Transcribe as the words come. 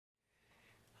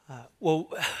Well,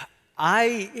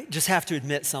 I just have to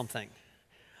admit something.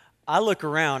 I look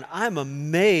around, I'm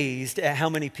amazed at how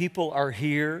many people are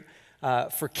here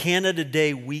for Canada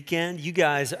Day weekend. You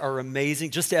guys are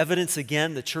amazing. Just evidence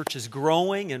again, the church is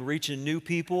growing and reaching new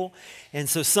people. And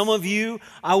so some of you,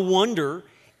 I wonder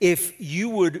if you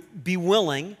would be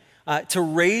willing to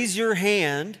raise your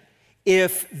hand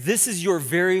if this is your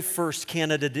very first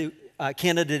Canada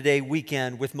Day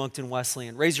weekend with Moncton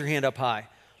Wesleyan. Raise your hand up high.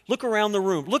 Look around the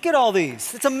room. Look at all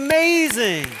these. It's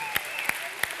amazing.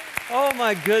 Oh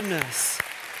my goodness.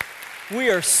 We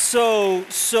are so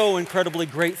incredibly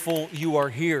grateful you are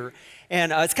here.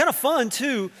 And it's kind of fun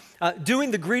too.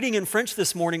 Doing the greeting in French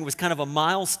this morning was kind of a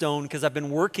milestone because I've been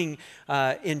working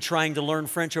in trying to learn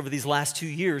French over these last 2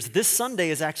 years. This Sunday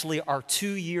is actually our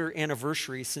 2-year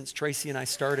anniversary since Tracy and I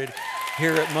started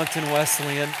here at Moncton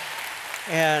Wesleyan.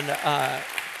 And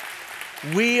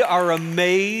we are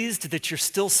amazed that you're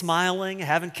still smiling,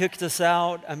 haven't kicked us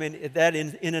out. I mean, that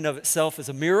in and of itself is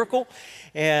a miracle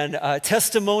and a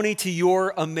testimony to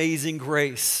your amazing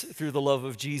grace through the love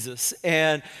of Jesus.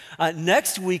 And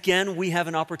next weekend, we have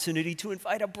an opportunity to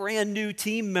invite a brand new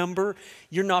team member.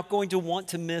 You're not going to want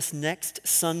to miss next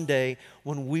Sunday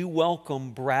when we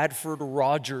welcome Bradford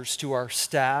Rogers to our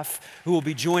staff, who will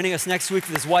be joining us next week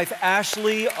with his wife,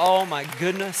 Ashley. Oh my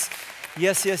goodness.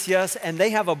 Yes. And they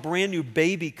have a brand new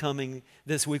baby coming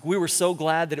this week. We were so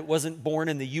glad that it wasn't born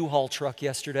in the U-Haul truck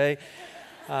yesterday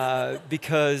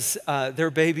because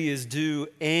their baby is due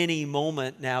any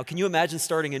moment now. Can you imagine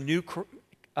starting a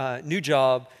new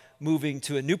job, moving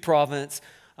to a new province,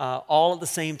 all at the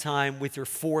same time with your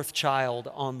 4th child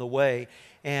on the way?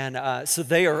 And so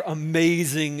they are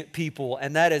amazing people.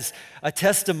 And that is a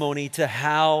testimony to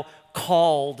how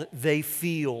called they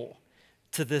feel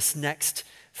to this next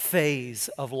phase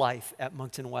of life at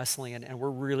Moncton Wesleyan, and we're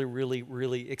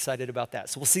really excited about that.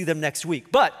 So we'll see them next week.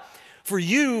 But for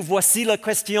you, voici la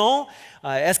question.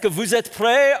 Est-ce que vous êtes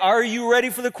prêts? Are you ready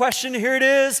for the question? Here it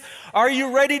is. Are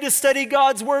you ready to study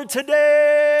God's Word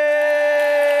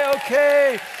today?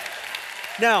 Okay.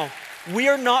 Now, we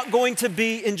are not going to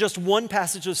be in just one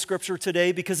passage of Scripture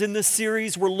today because in this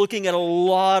series we're looking at a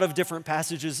lot of different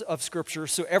passages of Scripture,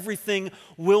 so everything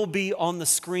will be on the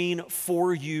screen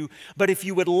for you. But if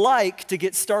you would like to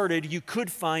get started, you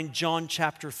could find John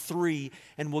chapter 3,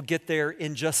 and we'll get there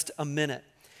in just a minute.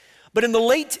 But in the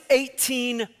late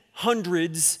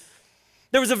 1800s,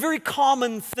 there was a very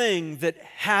common thing that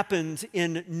happened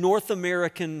in North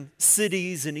American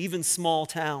cities and even small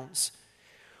towns,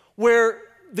 where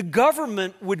the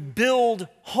government would build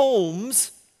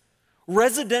homes,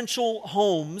 residential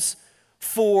homes,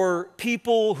 for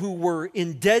people who were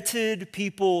indebted,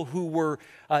 people who were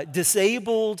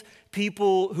disabled,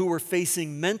 people who were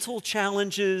facing mental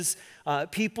challenges,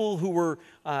 people who were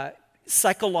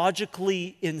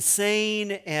psychologically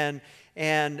insane, and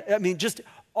I mean, just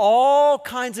all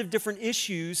kinds of different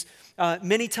issues.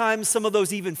 Many times, some of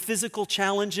those even physical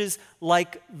challenges,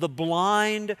 like the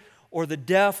blind or the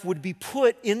deaf, would be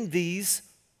put in these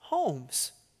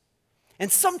homes.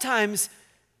 And sometimes,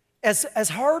 as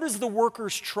hard as the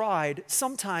workers tried,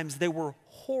 sometimes they were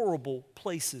horrible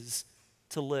places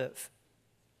to live.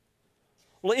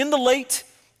 Well, in the late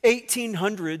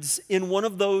 1800s, in one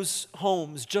of those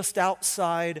homes just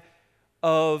outside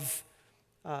of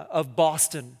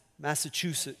Boston,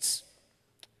 Massachusetts,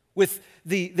 with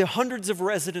the hundreds of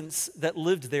residents that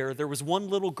lived there, there was one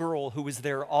little girl who was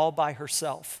there all by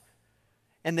herself.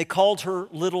 And they called her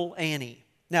Little Annie.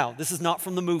 Now, this is not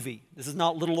from the movie. This is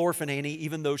not Little Orphan Annie,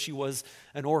 even though she was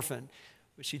an orphan.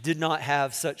 But she did not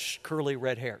have such curly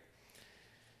red hair.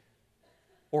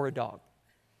 Or a dog.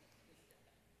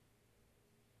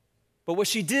 But what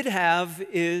she did have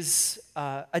is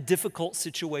a difficult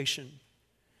situation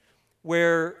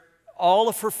where all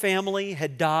of her family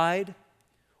had died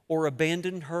or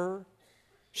abandoned her.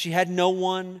 She had no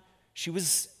one. She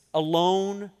was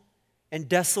alone and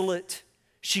desolate.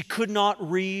 She could not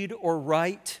read or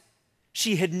write.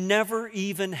 She had never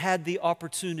even had the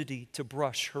opportunity to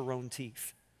brush her own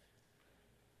teeth.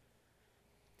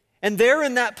 And there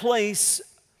in that place,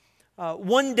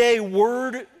 one day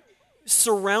word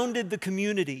surrounded the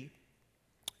community.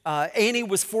 Annie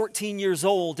was 14 years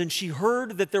old, and she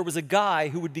heard that there was a guy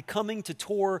who would be coming to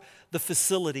tour the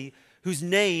facility whose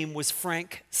name was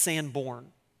Frank Sanborn.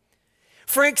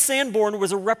 Frank Sanborn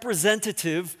was a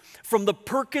representative from the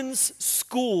Perkins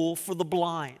School for the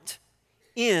Blind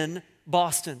in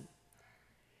Boston.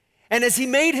 And as he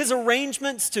made his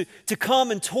arrangements to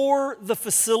come and tour the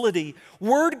facility,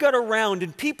 word got around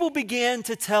and people began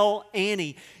to tell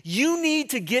Annie, you need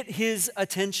to get his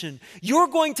attention. You're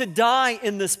going to die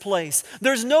in this place.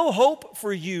 There's no hope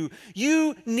for you.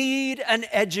 You need an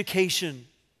education.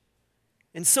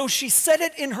 And so she set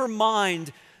it in her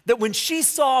mind that when she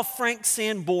saw Frank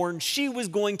Sanborn, she was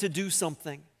going to do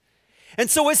something. And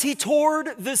so as he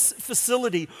toured this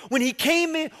facility, when he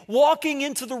came in, walking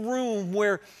into the room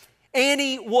where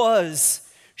Annie was,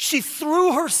 she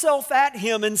threw herself at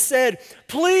him and said,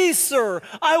 please, sir,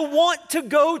 I want to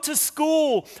go to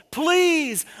school.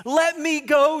 Please let me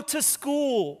go to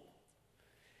school.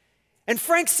 And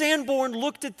Frank Sanborn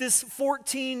looked at this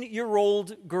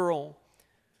 14-year-old girl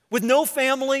with no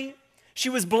family. She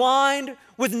was blind,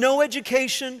 with no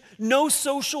education, no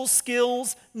social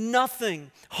skills,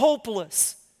 nothing,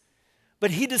 hopeless.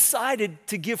 But he decided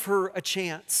to give her a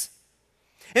chance.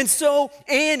 And so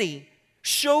Annie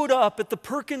showed up at the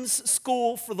Perkins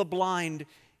School for the Blind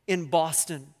in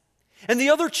Boston. And the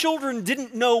other children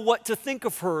didn't know what to think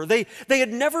of her. They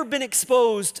had never been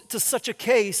exposed to such a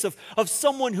case of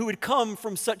someone who had come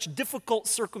from such difficult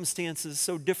circumstances,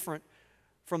 so different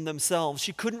from themselves.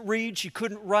 She couldn't read, she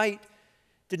couldn't write,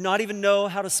 did not even know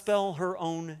how to spell her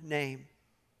own name.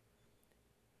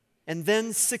 And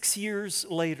then 6 years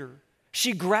later,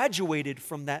 she graduated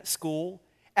from that school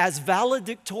as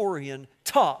valedictorian,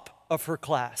 top of her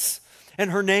class.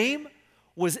 And her name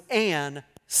was Anne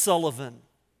Sullivan.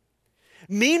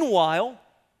 Meanwhile,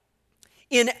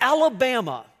 in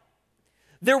Alabama,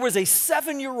 there was a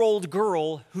 7-year-old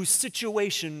girl whose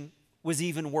situation was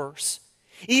even worse.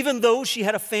 Even though she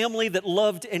had a family that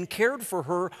loved and cared for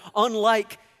her,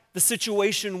 unlike the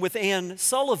situation with Anne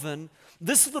Sullivan,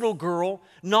 this little girl,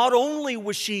 not only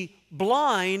was she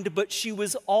blind, but she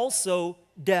was also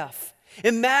deaf.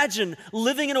 Imagine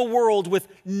living in a world with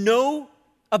no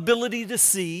ability to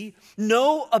see,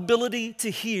 no ability to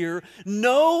hear,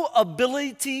 no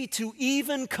ability to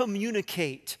even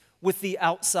communicate with the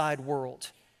outside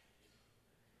world.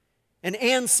 And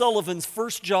Anne Sullivan's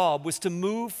first job was to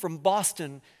move from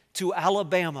Boston to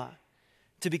Alabama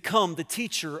to become the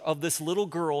teacher of this little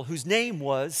girl whose name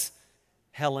was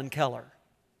Helen Keller.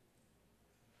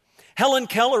 Helen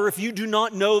Keller, if you do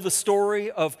not know the story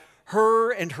of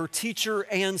her and her teacher,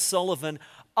 Anne Sullivan,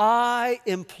 I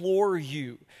implore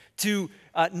you to,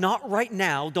 not right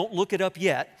now, don't look it up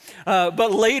yet,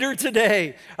 but later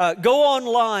today, go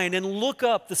online and look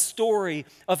up the story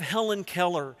of Helen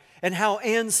Keller and how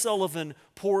Anne Sullivan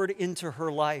poured into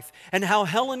her life and how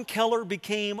Helen Keller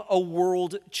became a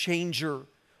world changer.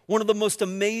 One of the most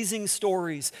amazing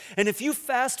stories. And if you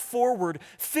fast forward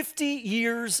 50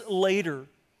 years later,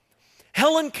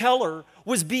 Helen Keller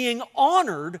was being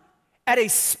honored at a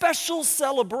special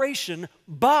celebration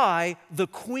by the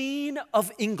Queen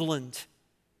of England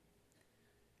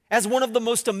as one of the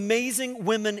most amazing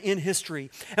women in history.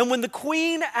 And when the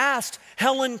Queen asked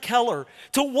Helen Keller,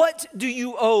 to what do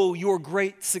you owe your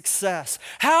great success?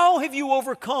 How have you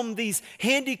overcome these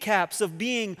handicaps of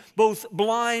being both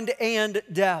blind and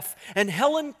deaf? And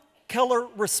Helen Keller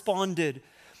responded,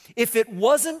 if it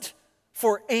wasn't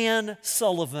for Anne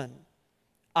Sullivan,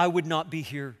 I would not be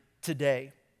here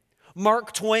today.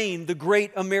 Mark Twain, the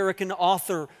great American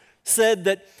author, said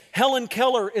that Helen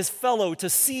Keller is fellow to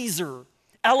Caesar,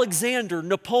 Alexander,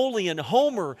 Napoleon,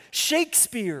 Homer,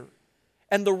 Shakespeare,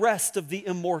 and the rest of the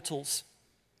immortals.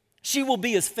 She will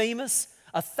be as famous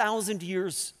 1,000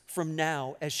 years from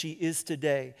now as she is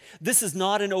today. This is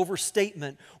not an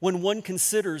overstatement when one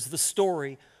considers the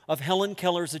story of Helen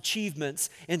Keller's achievements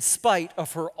in spite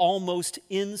of her almost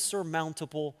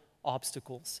insurmountable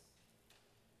obstacles.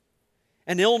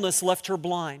 An illness left her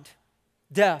blind,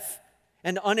 deaf,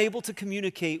 and unable to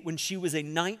communicate when she was a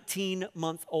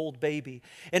 19-month-old baby.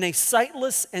 In a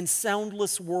sightless and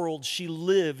soundless world, she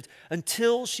lived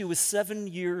until she was 7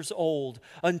 years old,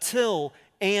 until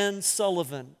Anne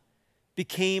Sullivan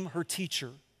became her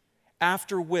teacher,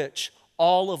 after which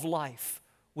all of life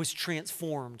was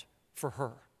transformed for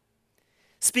her.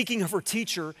 Speaking of her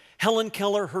teacher, Helen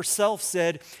Keller herself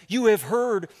said, "You have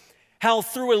heard how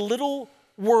through a little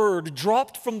word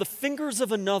dropped from the fingers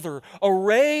of another, a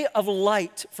ray of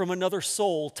light from another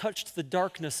soul touched the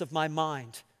darkness of my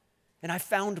mind. And I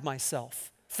found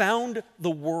myself, found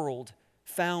the world,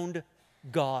 found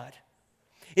God.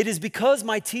 It is because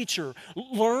my teacher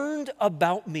learned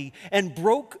about me and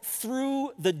broke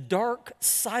through the dark,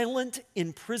 silent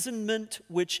imprisonment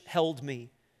which held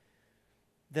me,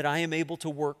 that I am able to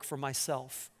work for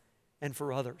myself and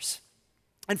for others."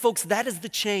 And folks, that is the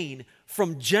chain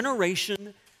from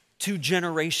generation to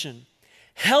generation.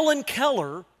 Helen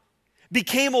Keller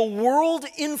became a world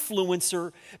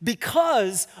influencer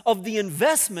because of the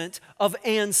investment of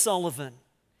Anne Sullivan.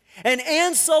 And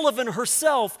Anne Sullivan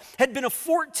herself had been a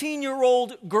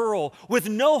 14-year-old girl with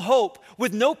no hope,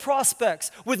 with no prospects,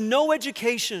 with no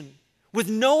education, with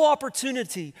no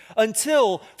opportunity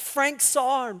until Frank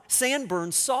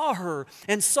Sanborn saw her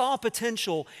and saw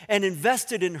potential and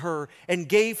invested in her and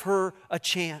gave her a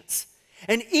chance.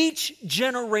 And each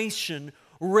generation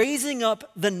raising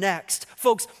up the next.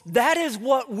 Folks, that is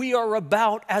what we are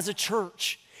about as a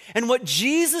church. And what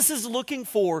Jesus is looking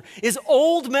for is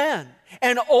old men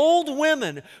and old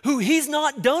women who he's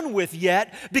not done with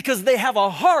yet because they have a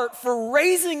heart for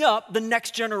raising up the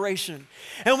next generation.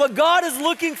 And what God is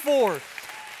looking for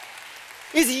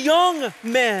is young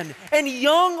men and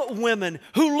young women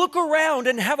who look around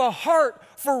and have a heart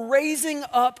for raising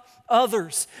up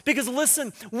others. Because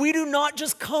listen, we do not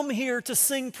just come here to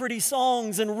sing pretty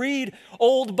songs and read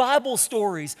old Bible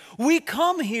stories. We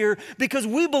come here because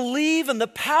we believe in the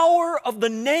power of the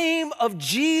name of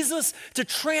Jesus to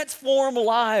transform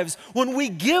lives when we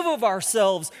give of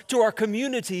ourselves to our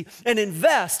community and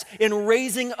invest in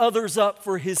raising others up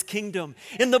for his kingdom.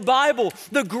 In the Bible,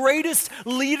 the greatest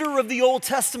leader of the Old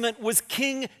Testament was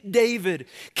King David.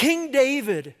 King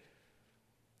David,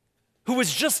 who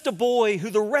was just a boy who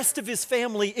the rest of his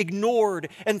family ignored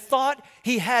and thought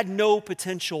he had no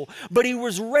potential. But he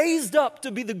was raised up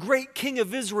to be the great king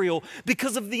of Israel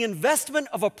because of the investment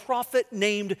of a prophet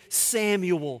named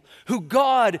Samuel, who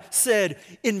God said,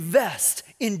 invest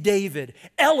in David,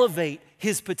 elevate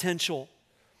his potential.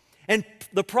 And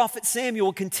the prophet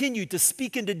Samuel continued to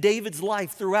speak into David's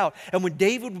life throughout. And when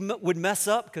David would mess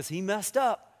up, because he messed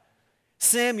up,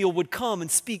 Samuel would come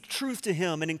and speak truth to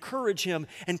him and encourage him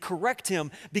and correct him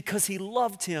because he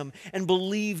loved him and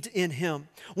believed in him.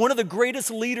 One of the greatest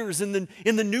leaders in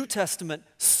the New Testament,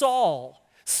 Saul.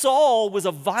 Saul was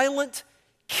a violent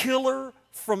killer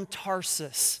from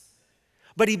Tarsus.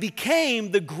 But he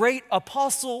became the great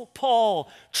apostle Paul,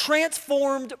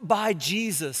 transformed by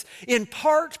Jesus, in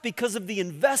part because of the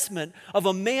investment of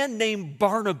a man named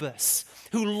Barnabas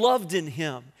who loved in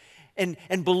him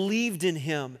and believed in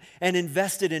him and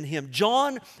invested in him.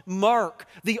 John Mark,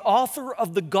 the author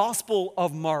of the Gospel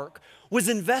of Mark, was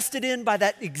invested in by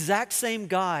that exact same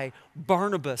guy,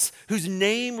 Barnabas, whose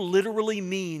name literally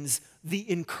means the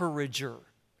encourager,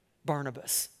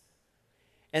 Barnabas.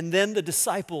 And then the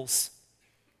disciples,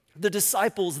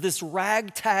 this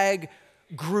ragtag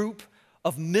group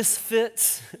of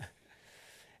misfits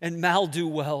and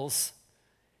mal-do-wells.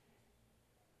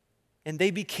 And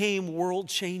they became world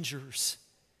changers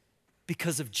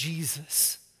because of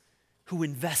Jesus, who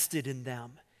invested in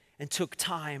them and took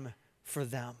time for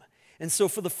them. And so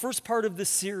for the first part of this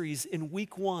series, in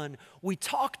week 1, we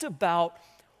talked about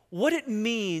what it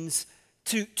means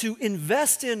to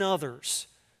invest in others,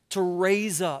 to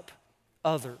raise up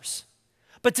others.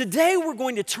 But today we're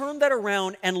going to turn that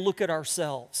around and look at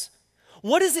ourselves.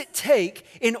 What does it take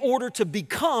in order to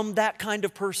become that kind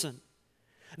of person?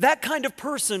 That kind of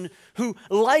person who,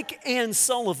 like Anne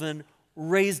Sullivan,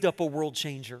 raised up a world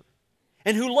changer.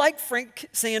 And who, like Frank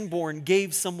Sanborn,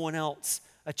 gave someone else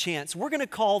a chance. We're going to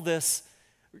call this,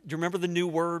 do you remember the new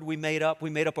word we made up? We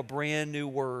made up a brand new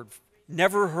word.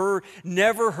 Never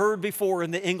heard before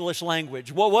in the English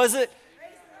language. What was it?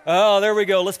 Oh, there we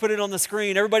go. Let's put it on the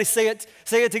screen. Everybody say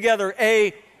it together.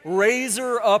 A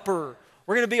raiser-upper.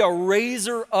 We're going to be a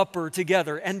raiser-upper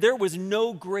together. And there was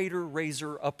no greater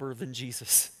raiser-upper than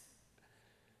Jesus.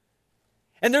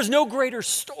 And there's no greater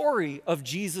story of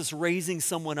Jesus raising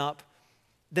someone up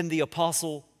than the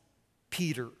Apostle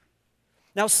Peter.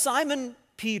 Now, Simon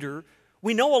Peter,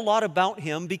 we know a lot about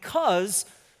him because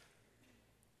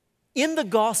in the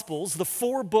Gospels, the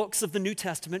 4 books of the New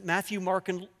Testament, Matthew, Mark,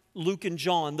 and Luke and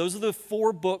John, those are the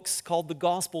 4 books called the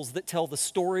Gospels that tell the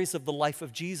stories of the life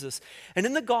of Jesus. And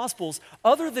in the Gospels,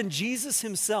 other than Jesus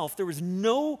himself, there was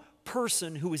no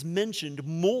person who is mentioned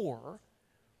more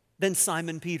than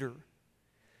Simon Peter.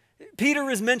 Peter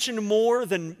is mentioned more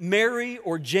than Mary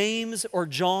or James or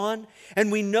John.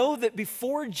 And we know that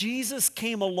before Jesus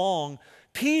came along,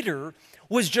 Peter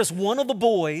was just one of the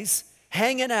boys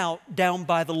hanging out down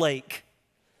by the lake.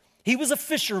 He was a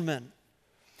fisherman.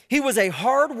 He was a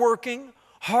hard-working,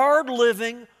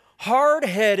 hard-living,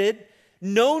 hard-headed,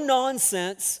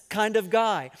 no-nonsense kind of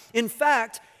guy. In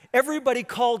fact, everybody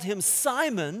called him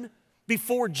Simon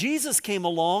before Jesus came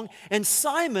along, and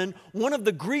Simon, one of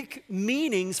the Greek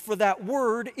meanings for that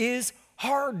word is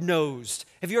hard-nosed.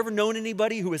 Have you ever known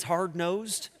anybody who is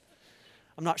hard-nosed?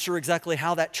 I'm not sure exactly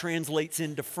how that translates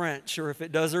into French, or if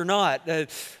it does or not.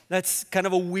 That's kind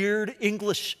of a weird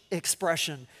English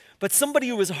expression. But somebody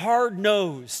who is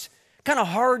hard-nosed, kind of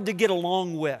hard to get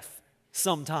along with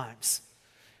sometimes.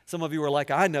 Some of you are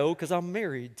like, I know because I'm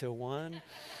married to one.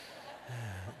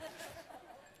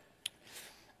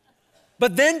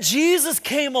 But then Jesus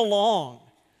came along,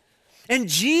 and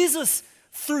Jesus,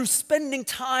 through spending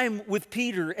time with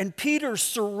Peter and Peter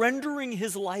surrendering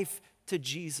his life to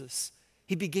Jesus,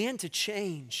 he began to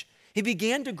change. He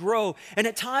began to grow, and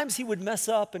at times he would mess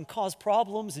up and cause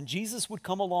problems, and Jesus would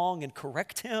come along and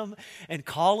correct him and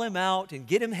call him out and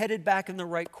get him headed back in the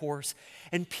right course.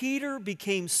 And Peter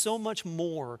became so much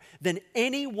more than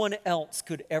anyone else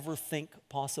could ever think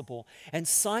possible. And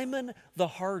Simon the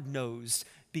hard-nosed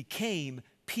became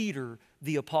Peter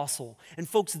the apostle. And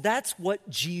folks, that's what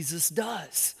Jesus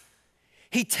does.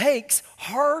 He takes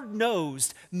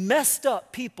hard-nosed, messed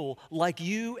up people like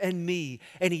you and me,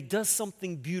 and he does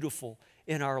something beautiful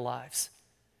in our lives.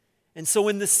 And so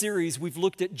in this series, we've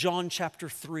looked at John chapter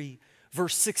 3,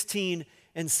 verse 16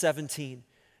 and 17.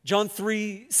 John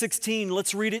 3:16,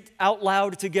 let's read it out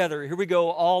loud together. Here we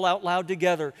go, all out loud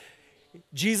together.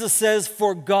 Jesus says,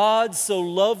 "For God so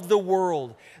loved the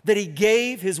world that he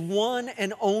gave his one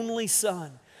and only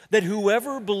Son, that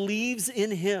whoever believes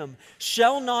in him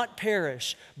shall not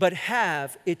perish, but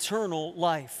have eternal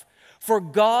life. For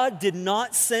God did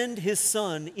not send his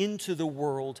Son into the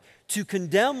world to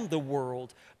condemn the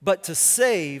world, but to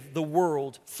save the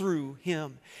world through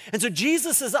him." And so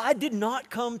Jesus says, I did not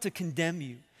come to condemn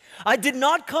you. I did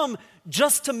not come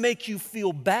just to make you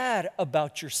feel bad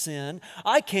about your sin.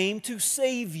 I came to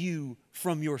save you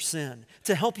from your sin,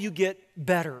 to help you get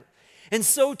better. And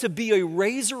so to be a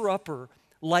raiser-upper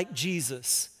like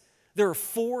Jesus, there are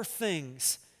 4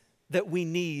 things that we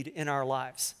need in our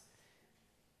lives.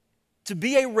 To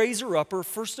be a raiser-upper,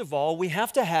 first of all, we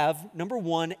have to have, number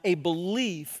 1, a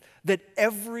belief that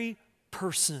every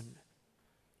person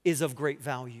is of great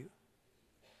value.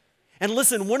 And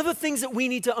listen, one of the things that we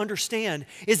need to understand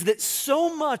is that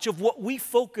so much of what we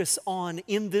focus on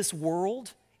in this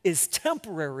world is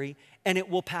temporary and it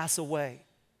will pass away.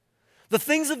 The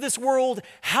things of this world,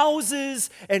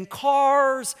 houses and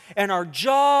cars and our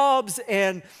jobs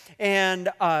and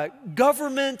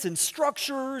government and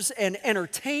structures and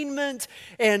entertainment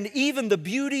and even the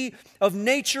beauty of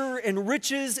nature and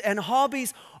riches and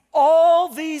hobbies, all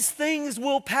these things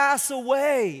will pass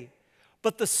away.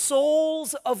 But the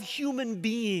souls of human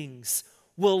beings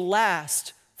will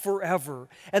last forever.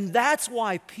 And that's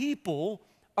why people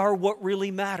are what really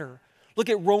matter. Look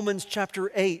at Romans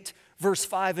chapter 8, verse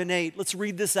 5 and 8. Let's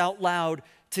read this out loud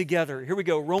together. Here we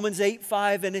go. Romans 8,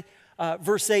 5 and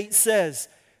verse 8 says,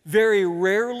 "Very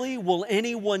rarely will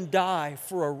anyone die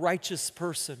for a righteous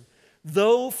person,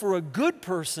 though for a good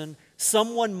person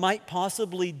someone might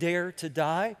possibly dare to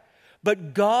die.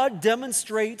 But God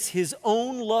demonstrates his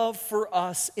own love for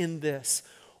us in this: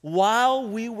 while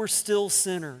we were still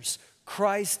sinners,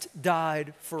 Christ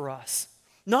died for us."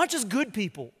 Not just good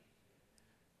people.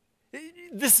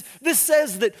 This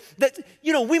says that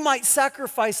we might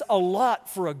sacrifice a lot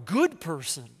for a good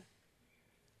person.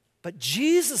 But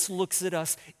Jesus looks at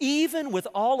us even with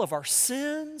all of our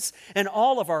sins and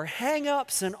all of our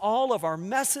hang-ups and all of our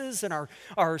messes and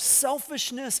our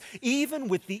selfishness, even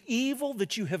with the evil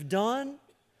that you have done,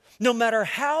 no matter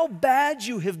how bad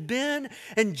you have been,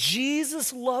 and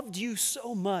Jesus loved you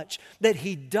so much that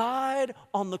he died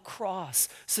on the cross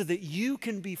so that you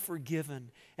can be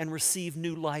forgiven and receive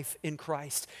new life in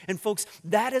Christ. And folks,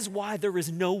 that is why there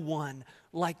is no one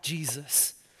like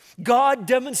Jesus. God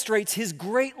demonstrates his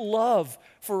great love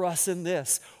for us in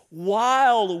this: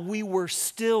 while we were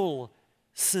still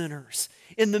sinners,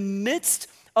 in the midst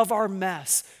of our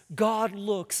mess, God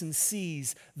looks and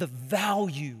sees the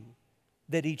value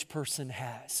that each person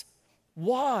has.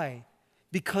 Why?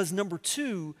 Because number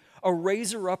 2, a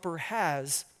raiser-upper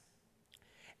has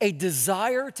a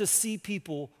desire to see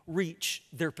people reach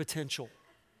their potential.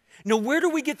 Now, where do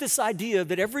we get this idea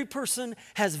that every person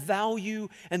has value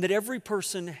and that every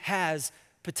person has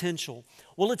potential?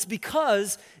 Well, it's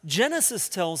because Genesis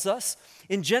tells us,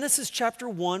 in Genesis chapter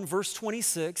 1, verse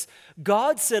 26,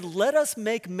 God said, "Let us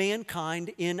make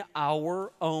mankind in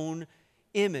our own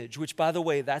image," which, by the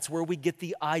way, that's where we get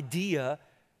the idea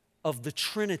of the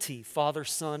Trinity, Father,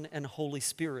 Son, and Holy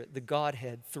Spirit, the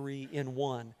Godhead, 3 in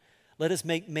 1. Let us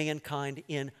make mankind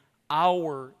in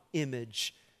our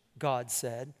image, God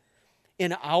said,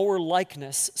 in our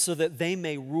likeness, so that they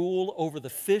may rule over the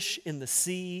fish in the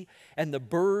sea and the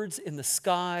birds in the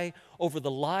sky, over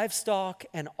the livestock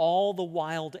and all the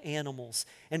wild animals,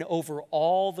 and over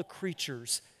all the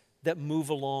creatures that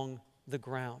move along the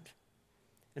ground.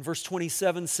 And verse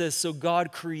 27 says, "So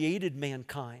God created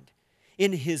mankind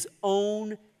in his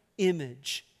own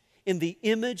image. In the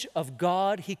image of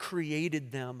God, he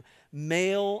created them.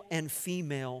 Male and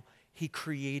female, he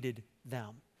created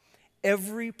them.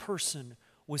 Every person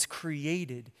was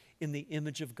created in the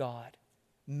image of God,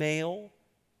 male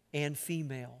and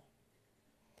female.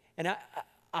 And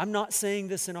I'm not saying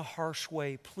this in a harsh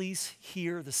way. Please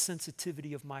hear the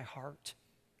sensitivity of my heart.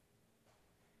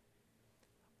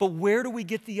 But where do we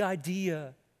get the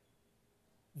idea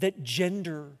that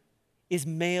gender is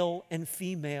male and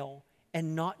female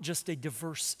and not just a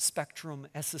diverse spectrum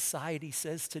as society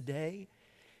says today?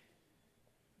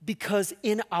 Because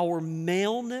in our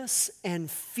maleness and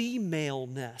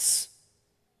femaleness,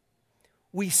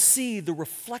 we see the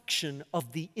reflection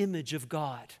of the image of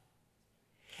God.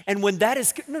 And when that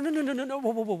is, no,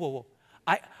 whoa.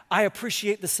 I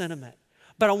appreciate the sentiment.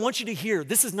 But I want you to hear,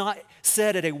 this is not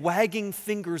said at a wagging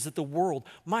fingers at the world.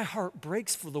 My heart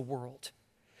breaks for the world.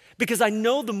 Because I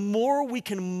know the more we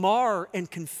can mar and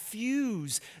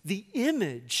confuse the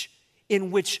image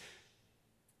in which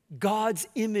God's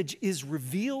image is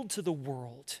revealed to the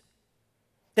world,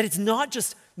 that it's not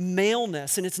just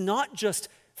maleness and it's not just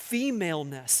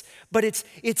femaleness, but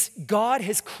it's God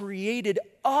has created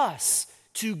us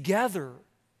together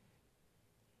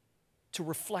to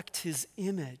reflect His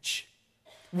image.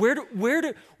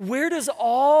 Where does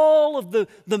all of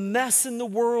the mess in the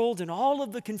world and all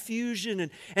of the confusion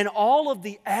and all of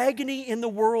the agony in the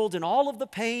world and all of the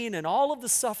pain and all of the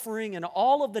suffering and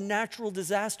all of the natural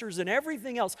disasters and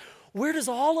everything else, where does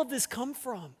all of this come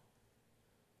from?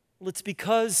 Well, it's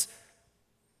because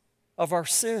of our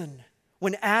sin.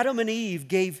 When Adam and Eve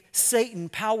gave Satan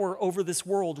power over this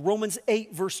world, Romans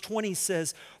 8 verse 20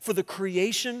 says, "For the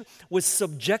creation was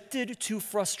subjected to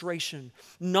frustration,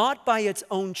 not by its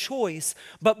own choice,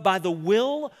 but by the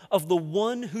will of the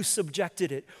one who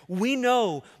subjected it." We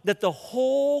know that the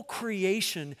whole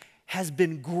creation has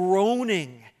been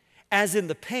groaning as in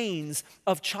the pains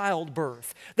of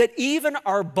childbirth, that even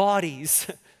our bodies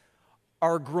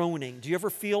are groaning. Do you ever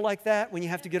feel like that when you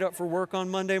have to get up for work on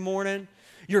Monday morning?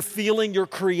 You're feeling your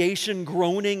creation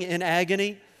groaning in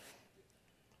agony.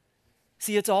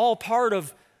 See, it's all part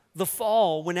of the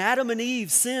fall. When Adam and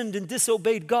Eve sinned and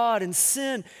disobeyed God, and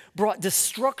sin brought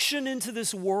destruction into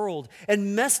this world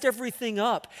and messed everything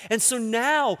up. And so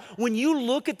now, when you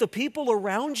look at the people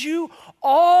around you,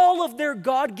 all of their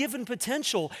God-given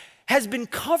potential has been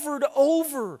covered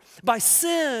over by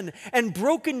sin and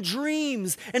broken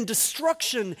dreams and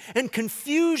destruction and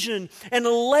confusion and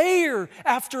layer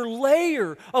after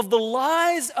layer of the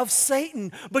lies of Satan.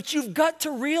 But you've got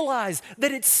to realize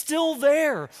that it's still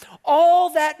there.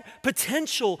 All that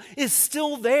potential is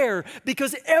still there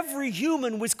because every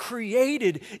human was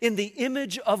created in the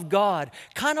image of God,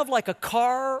 kind of like a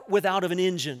car without an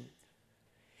engine.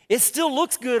 It still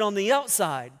looks good on the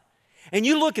outside. And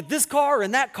you look at this car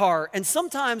and that car, and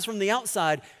sometimes from the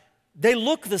outside, they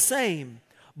look the same,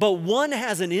 but one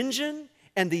has an engine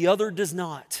and the other does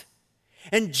not.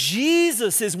 And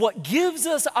Jesus is what gives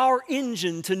us our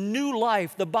engine to new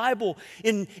life. The Bible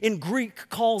in Greek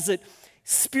calls it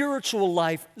spiritual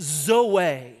life,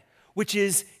 zoe, which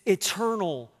is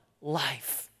eternal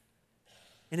life.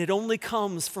 And it only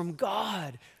comes from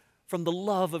God, from the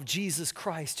love of Jesus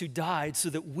Christ who died so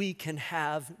that we can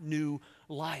have new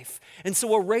life. And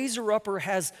so a raiser-upper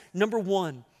has, number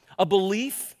one, a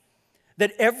belief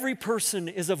that every person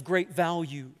is of great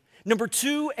value. Number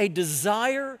two, a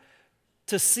desire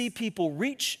to see people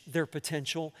reach their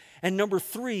potential. And number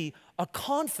three, a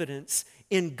confidence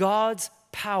in God's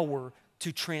power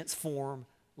to transform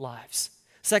lives.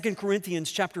 2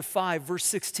 Corinthians chapter 5, verse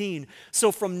 16.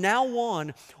 "So from now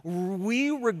on, we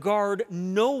regard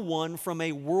no one from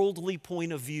a worldly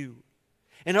point of view."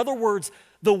 In other words,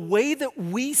 the way that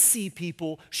we see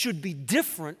people should be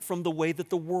different from the way that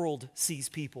the world sees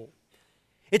people.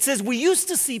 It says we used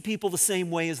to see people the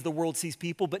same way as the world sees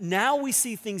people, but now we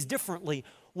see things differently.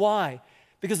 Why?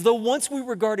 Because though once we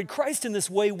regarded Christ in this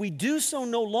way, we do so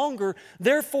no longer.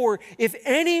 Therefore, if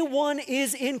anyone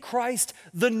is in Christ,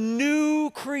 the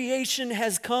new creation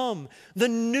has come. The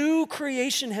new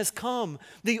creation has come.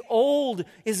 The old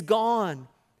is gone,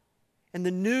 and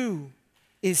the new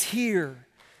is here.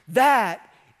 That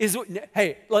is,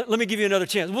 hey, let me give you another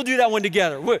chance. We'll do that one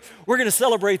together. We're going to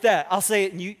celebrate that. I'll say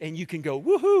it and you can go,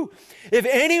 woohoo. If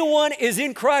anyone is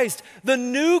in Christ, the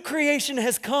new creation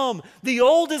has come. The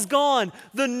old is gone.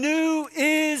 The new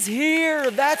is here.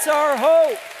 That's our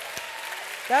hope.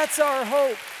 That's our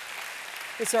hope.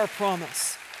 It's our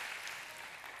promise.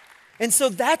 And so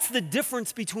that's the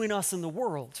difference between us and the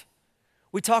world.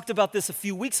 We talked about this a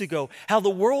few weeks ago, how the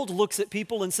world looks at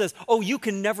people and says, oh, you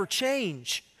can never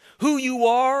change. Who you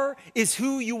are is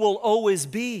who you will always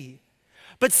be.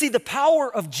 But see, the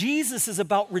power of Jesus is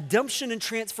about redemption and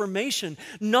transformation,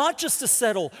 not just to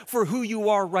settle for who you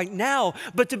are right now,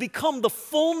 but to become the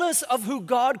fullness of who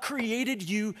God created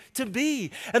you to be.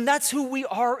 And that's who we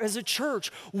are as a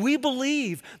church. We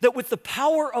believe that with the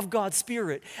power of God's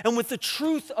Spirit and with the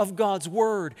truth of God's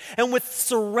Word and with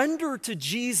surrender to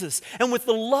Jesus and with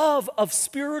the love of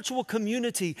spiritual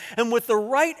community and with the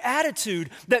right attitude,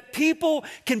 that people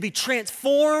can be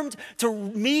transformed to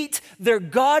meet their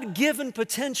God-given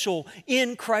potential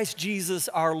in Christ Jesus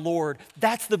our Lord.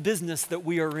 That's the business that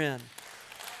we are in.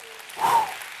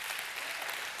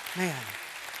 Man,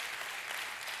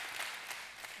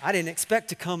 I didn't expect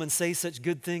to come and say such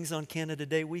good things on Canada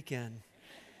Day weekend.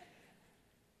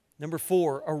 Number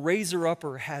 4, a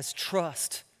raiser-upper has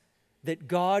trust that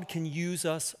God can use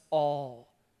us all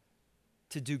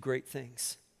to do great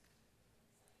things.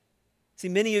 See,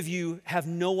 many of you have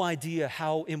no idea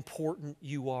how important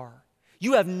you are.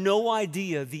 You have no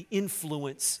idea the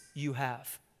influence you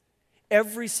have.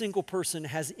 Every single person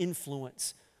has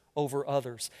influence over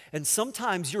others. And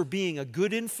sometimes you're being a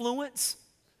good influence,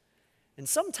 and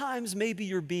sometimes maybe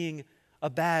you're being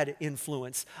a bad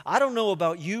influence. I don't know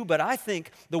about you, but I think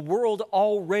the world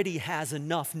already has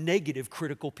enough negative,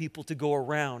 critical people to go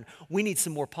around. We need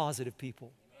some more positive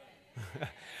people.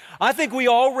 I think we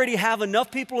already have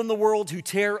enough people in the world who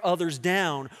tear others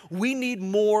down. We need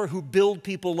more who build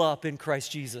people up in Christ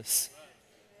Jesus.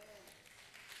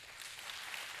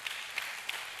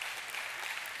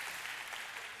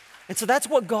 And so that's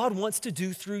what God wants to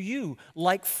do through you.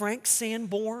 Like Frank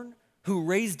Sanborn, who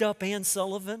raised up Ann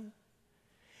Sullivan,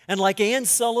 and like Ann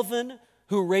Sullivan,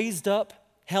 who raised up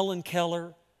Helen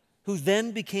Keller, who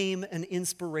then became an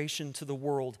inspiration to the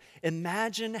world.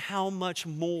 Imagine how much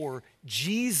more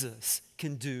Jesus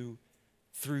can do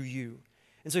through you.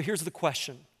 And so here's the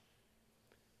question.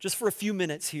 Just for a few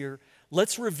minutes here,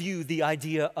 let's review the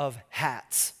idea of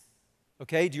hats.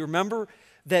 Okay, do you remember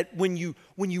that when you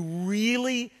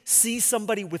really see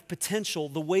somebody with potential,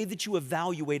 the way that you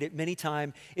evaluate it many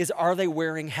times is, are they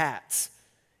wearing hats?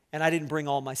 And I didn't bring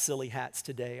all my silly hats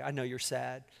today. I know you're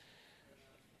sad.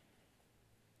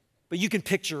 But you can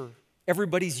picture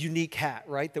everybody's unique hat,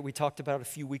 right, that we talked about a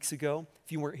few weeks ago.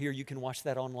 If you weren't here, you can watch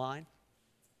that online.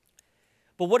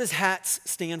 But what does hats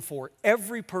stand for?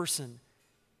 Every person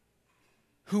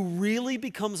who really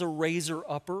becomes a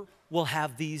raiser-upper will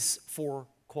have these 4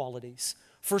 qualities.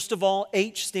 First of all,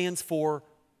 H stands for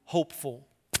hopeful.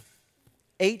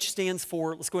 H stands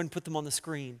for, let's go ahead and put them on the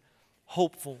screen,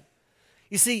 hopeful.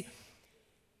 You see,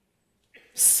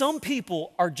 some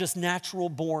people are just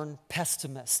natural-born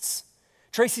pessimists.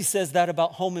 Tracy says that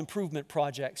about home improvement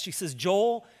projects. She says,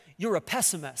 Joel, you're a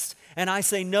pessimist. And I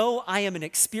say, no, I am an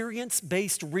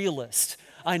experience-based realist.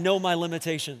 I know my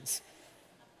limitations.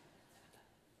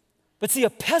 But see, a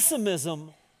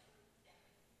pessimism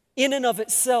in and of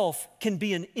itself can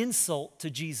be an insult to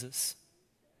Jesus.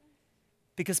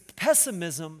 Because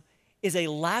pessimism is a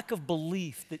lack of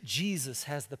belief that Jesus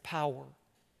has the power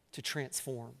to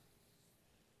transform.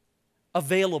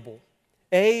 Available.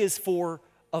 A is for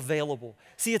available.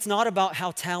 See, it's not about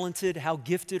how talented, how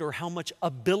gifted, or how much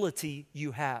ability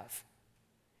you have.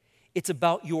 It's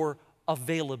about your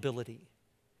availability.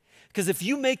 Because if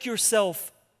you make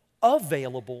yourself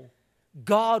available,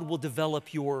 God will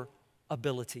develop your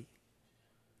ability.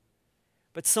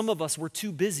 But some of us, we're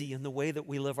too busy in the way that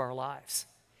we live our lives.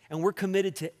 And we're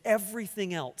committed to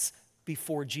everything else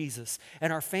before Jesus.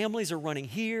 And our families are running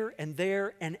here and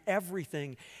there and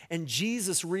everything. And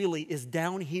Jesus really is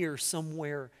down here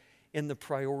somewhere in the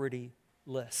priority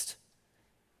list.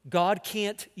 God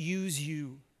can't use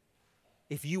you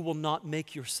if you will not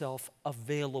make yourself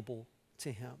available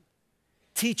to Him.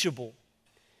 Teachable.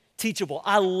 Teachable.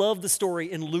 I love the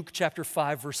story in Luke chapter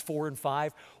 5, verse 4 and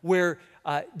 5, where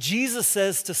Jesus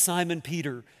says to Simon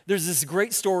Peter, there's this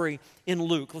great story in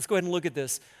Luke. Let's go ahead and look at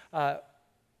this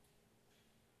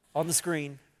on the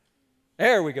screen.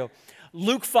 There we go.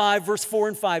 Luke 5, verse 4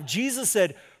 and 5. Jesus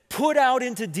said, put out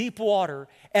into deep water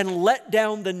and let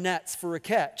down the nets for a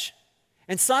catch.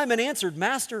 And Simon answered,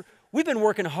 Master, we've been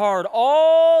working hard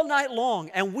all night long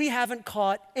and we haven't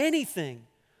caught anything.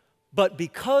 But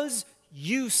because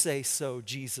you say so,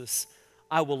 Jesus,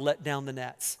 I will let down the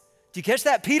nets. Do you catch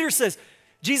that? Peter says,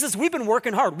 Jesus, we've been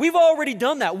working hard. We've already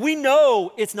done that. We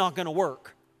know it's not going to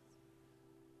work.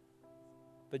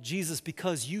 But Jesus,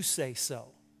 because you say so,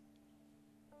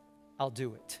 I'll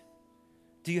do it.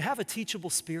 Do you have a teachable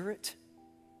spirit?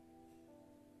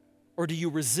 Or do you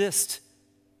resist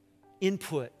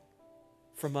input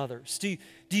from others? Do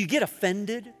you get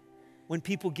offended when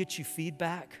people get you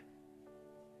feedback?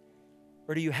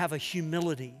 Or do you have a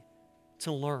humility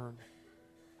to learn?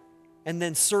 And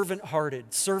then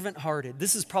servant-hearted, servant-hearted.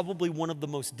 This is probably one of the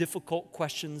most difficult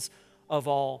questions of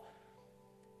all.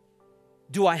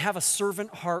 Do I have a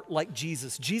servant heart like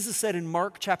Jesus? Jesus said in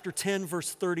Mark chapter 10,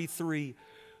 verse 33,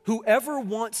 whoever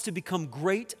wants to become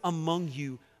great among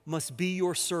you must be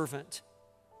your servant.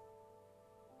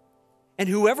 And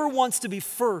whoever wants to be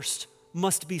first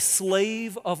must be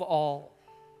slave of all.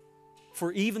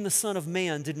 For even the Son of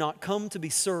Man did not come to be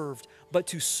served, but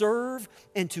to serve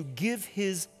and to give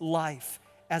his life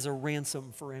as a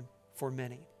ransom for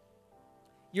many.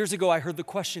 Years ago, I heard the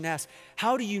question asked,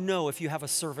 how do you know if you have a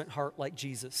servant heart like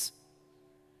Jesus?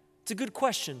 It's a good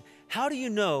question. How do you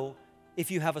know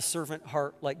if you have a servant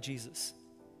heart like Jesus?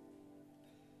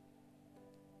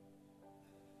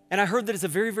 And I heard that it's a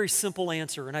very, very simple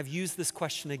answer, and I've used this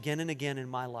question again and again in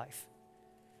my life.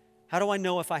 How do I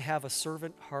know if I have a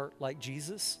servant heart like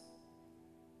Jesus?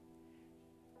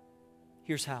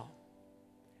 Here's how.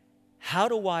 How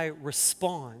do I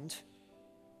respond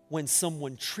when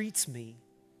someone treats me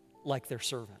like their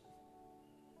servant?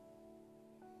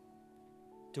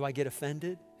 Do I get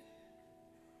offended?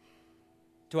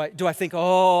 Do I think,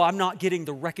 oh, I'm not getting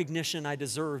the recognition I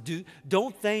deserve?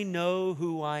 Don't they know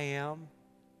who I am?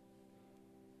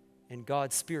 And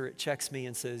God's Spirit checks me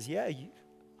and says, yeah,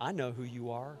 I know who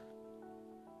you are.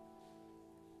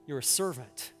 You're a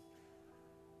servant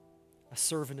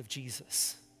of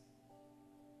Jesus.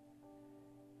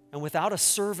 And without a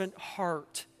servant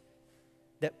heart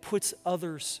that puts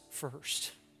others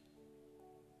first,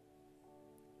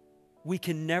 we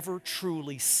can never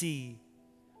truly see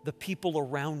the people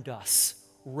around us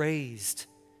raised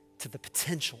to the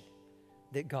potential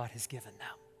that God has given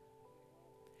them.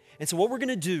 And so what we're going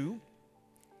to do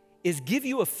is give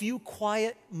you a few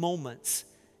quiet moments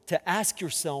to ask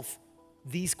yourself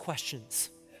these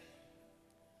questions.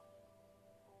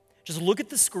 Just look at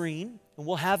the screen, and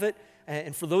we'll have it,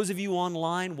 and for those of you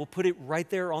online, we'll put it right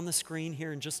there on the screen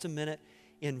here in just a minute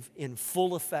in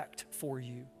full effect for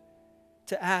you.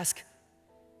 To ask,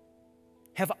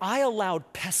 have I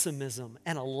allowed pessimism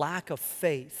and a lack of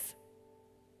faith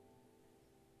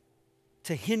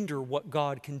to hinder what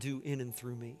God can do in and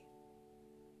through me?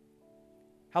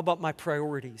 How about my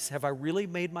priorities? Have I really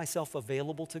made myself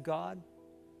available to God?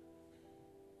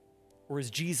 Or is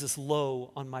Jesus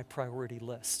low on my priority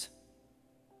list?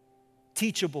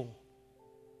 Teachable.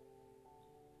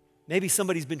 Maybe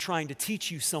somebody's been trying to teach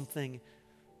you something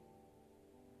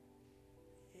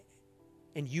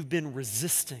and you've been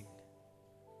resisting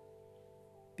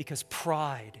because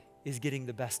pride is getting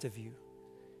the best of you.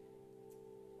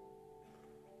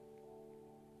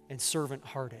 And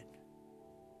servant-hearted.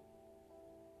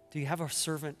 Do you have a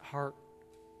servant heart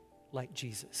like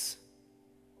Jesus?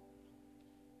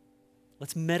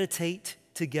 Let's meditate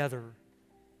together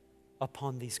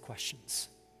upon these questions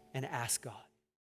and ask God.